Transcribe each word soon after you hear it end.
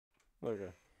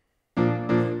Okay.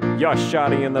 Yo,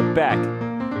 shawty in the back.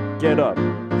 Get up.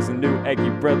 It's a new Eggy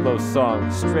Breadloaf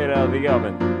song, straight out of the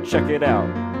oven. Check it out.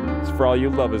 It's for all you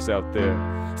lovers out there.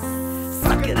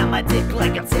 Sucking on my dick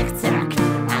like a tic-tac.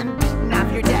 I'm beating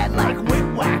off your dad like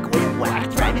whip-whack,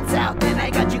 whip-whack. Driving south, then I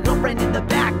got your girlfriend in the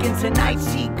back. And tonight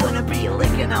she gonna be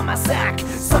licking on my sack.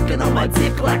 Sucking on my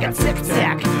dick like a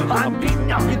tic-tac. I'm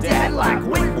beating off your dad like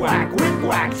whip-whack,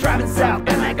 whip-whack. Driving south,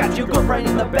 then I got your girlfriend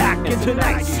in the back. And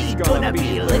tonight she gonna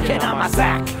be licking on my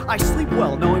sack. I sleep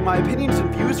well knowing my opinions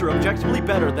and views are objectively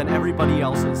better than everybody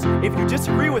else's. If you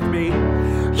disagree with me,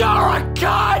 you're a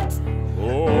cunt!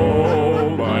 Oh,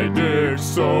 my dick's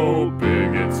so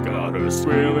big, it's got her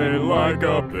squealing like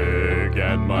a pig,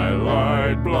 and my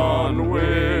light blonde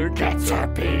wig gets her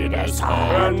penis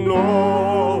hard. And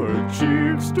all her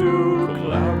cheeks do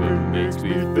clap, it makes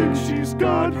me think she's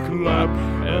got clap,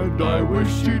 and I wish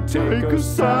she'd take a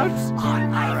sat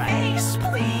On my face,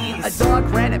 please. A dog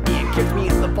ran at me and kicked me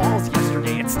in the balls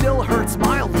yesterday. It still hurts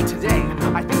mildly today.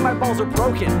 I think my balls are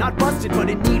broken, not busted, but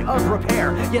in need of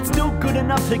repair. Yet still good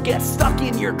enough to get stuck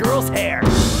in your girl's hair.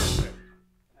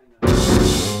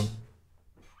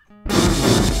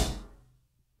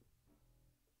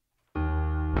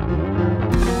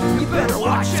 You better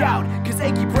watch out, cause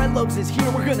Eggy Breadloaves is here.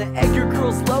 We're gonna egg your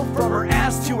girl's loaf from her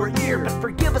ass to her ear. But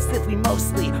forgive us if we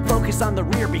mostly focus on the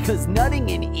rear, because nutting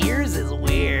in ears is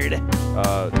weird.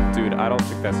 Dude, I don't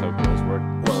think that's how girls work.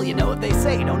 Well, you know what they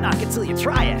say, don't knock it till you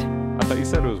try it. I thought you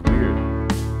said it was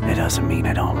weird. It doesn't mean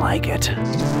I don't like it.